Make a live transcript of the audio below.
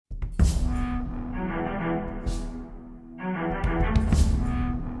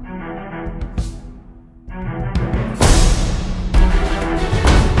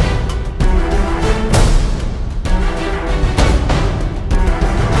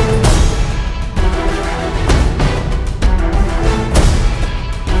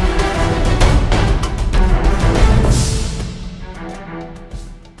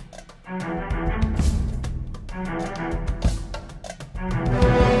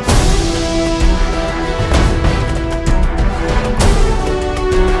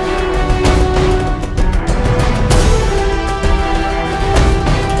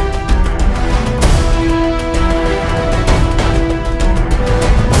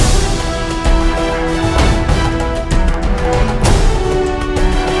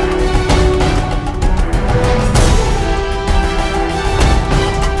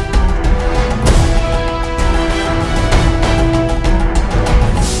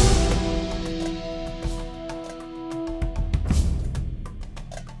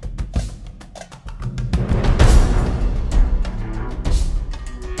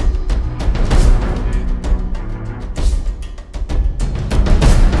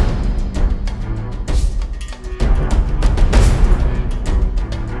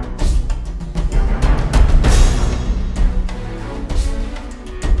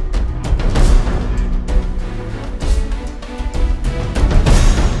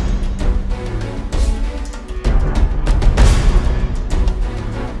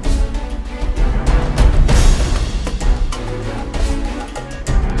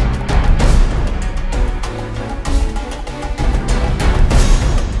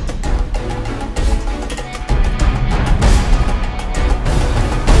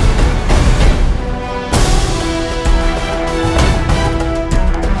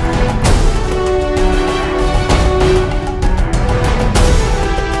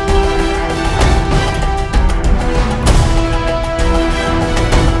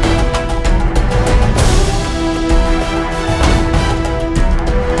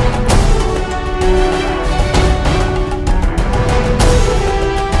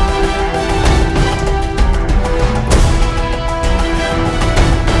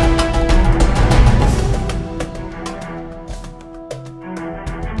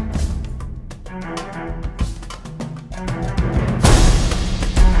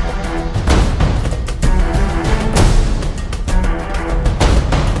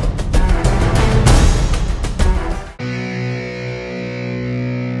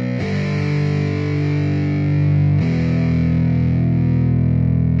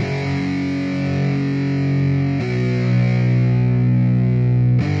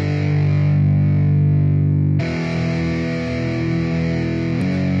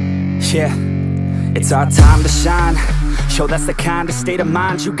Yeah, it's our time to shine. Yo, that's the kind of state of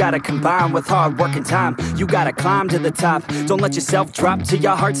mind you gotta combine with hard work and time. You gotta climb to the top. Don't let yourself drop till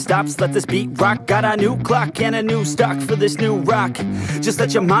your heart stops. Let this beat rock. Got a new clock and a new stock for this new rock. Just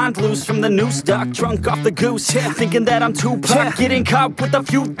let your mind loose from the new stock. Drunk off the goose, thinking that I'm too pop. Getting caught with a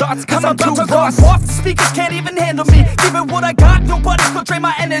few thoughts cause I'm too lost. Off, the speakers can't even handle me. Giving what I got, nobody's gonna drain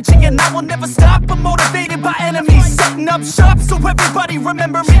my energy. And I will never stop, I'm motivated by enemies. Setting up shop so everybody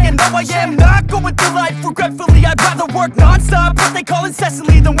remember me. And no, I am not going through life regretfully. I'd rather work non-stop, what they call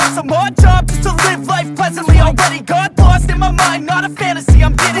incessantly, than work some odd job just to live life pleasantly. Already got lost in my mind, not a fantasy,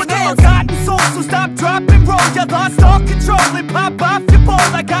 I'm getting ill-gotten souls, so stop, drop, and roll. You lost all control and pop off your ball.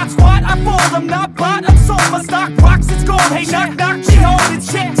 I got squat, I fold, I'm not bought, I'm sold. My stock rocks, it's gold. Hey, knock, knock, me home,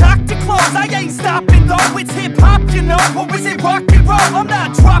 it's shit, talk to close. I ain't stopping though, it's hip-hop, you know. Or is it rock and roll? I'm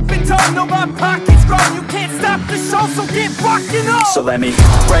not dropping down, no, my pocket's grown. You can't stop the show, so get rockin' on. So let me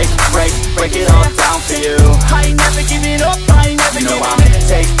break it all down for you. I ain't never giving up, I ain't never giving up.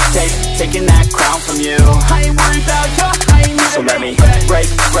 Taking that crown from you. I ain't worried about you, I ain't never. So let me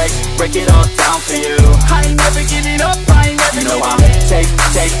break it all down for you. I ain't never giving up, I ain't never giving up.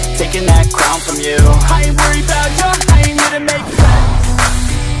 Taking that crown from you. I ain't worried about you, I ain't here to make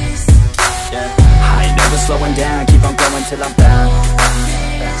plans. Yeah. I ain't never slowing down, keep on going till I'm down.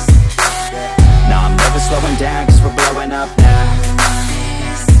 No, I'm never slowing down, cause we're blowing up now.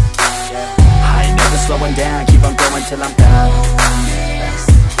 I ain't never slowing down, keep on going till I'm down.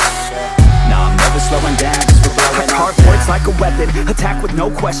 No, I'm never slowing down, cause we're blowing up. Hard words like a weapon, attack with no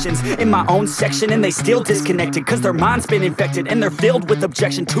questions. In my own section and they still disconnected, cause their mind's been infected and they're filled with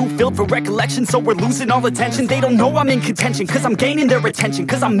objection. Too filled for recollection, so we're losing all attention. They don't know I'm in contention, cause I'm gaining their attention.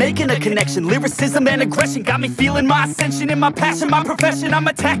 Cause I'm making a connection, lyricism and aggression got me feeling my ascension. In my passion, my profession, I'm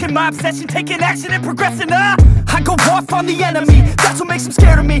attacking my obsession. Taking action and progressing, I go off on the enemy, that's what makes them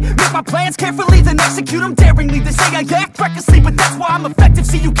scared of me. Make my plans carefully, then execute them daringly. They say I act recklessly, but that's why I'm effective.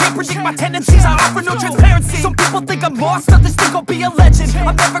 See, you can't predict my tendencies, I offer no transparency. Some people think I'm lost, others think I'll be a legend.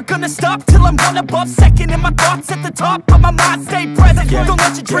 I'm never gonna stop till I'm one above second. And my thoughts at the top, but my mind stay present. Don't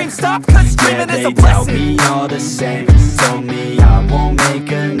let your dreams stop, cause dreaming is a blessing. They tell me all the same, told me I won't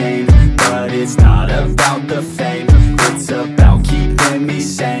make a name. But it's not about the fame, it's about keeping me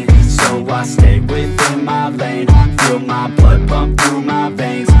sane. So I stay within my lane, feel my blood pump through my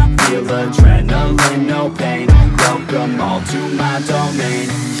veins. Feel adrenaline, no pain, welcome all to my domain.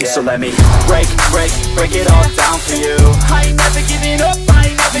 So let me break it all down for you. I ain't never giving up, I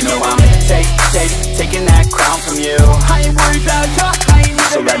ain't never giving up. Taking that crown from you. I ain't worried about you, I ain't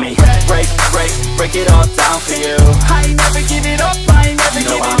never. So let me break it all down for you. I ain't never giving up, I ain't never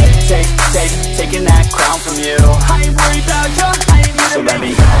giving up. Taking that crown from you. I ain't worried about you, I ain't never. So let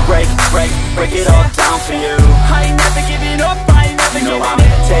me break it all down for you. I ain't never giving up, I ain't never giving up.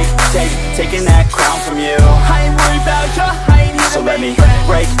 Taking that crown from you. I ain't worried about you, I ain't here. So let me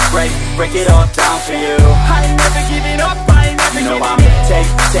break it all down for you. I ain't never giving up, I ain't never giving up.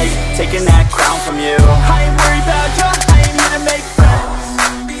 Taking that crown from you. I ain't worried about you.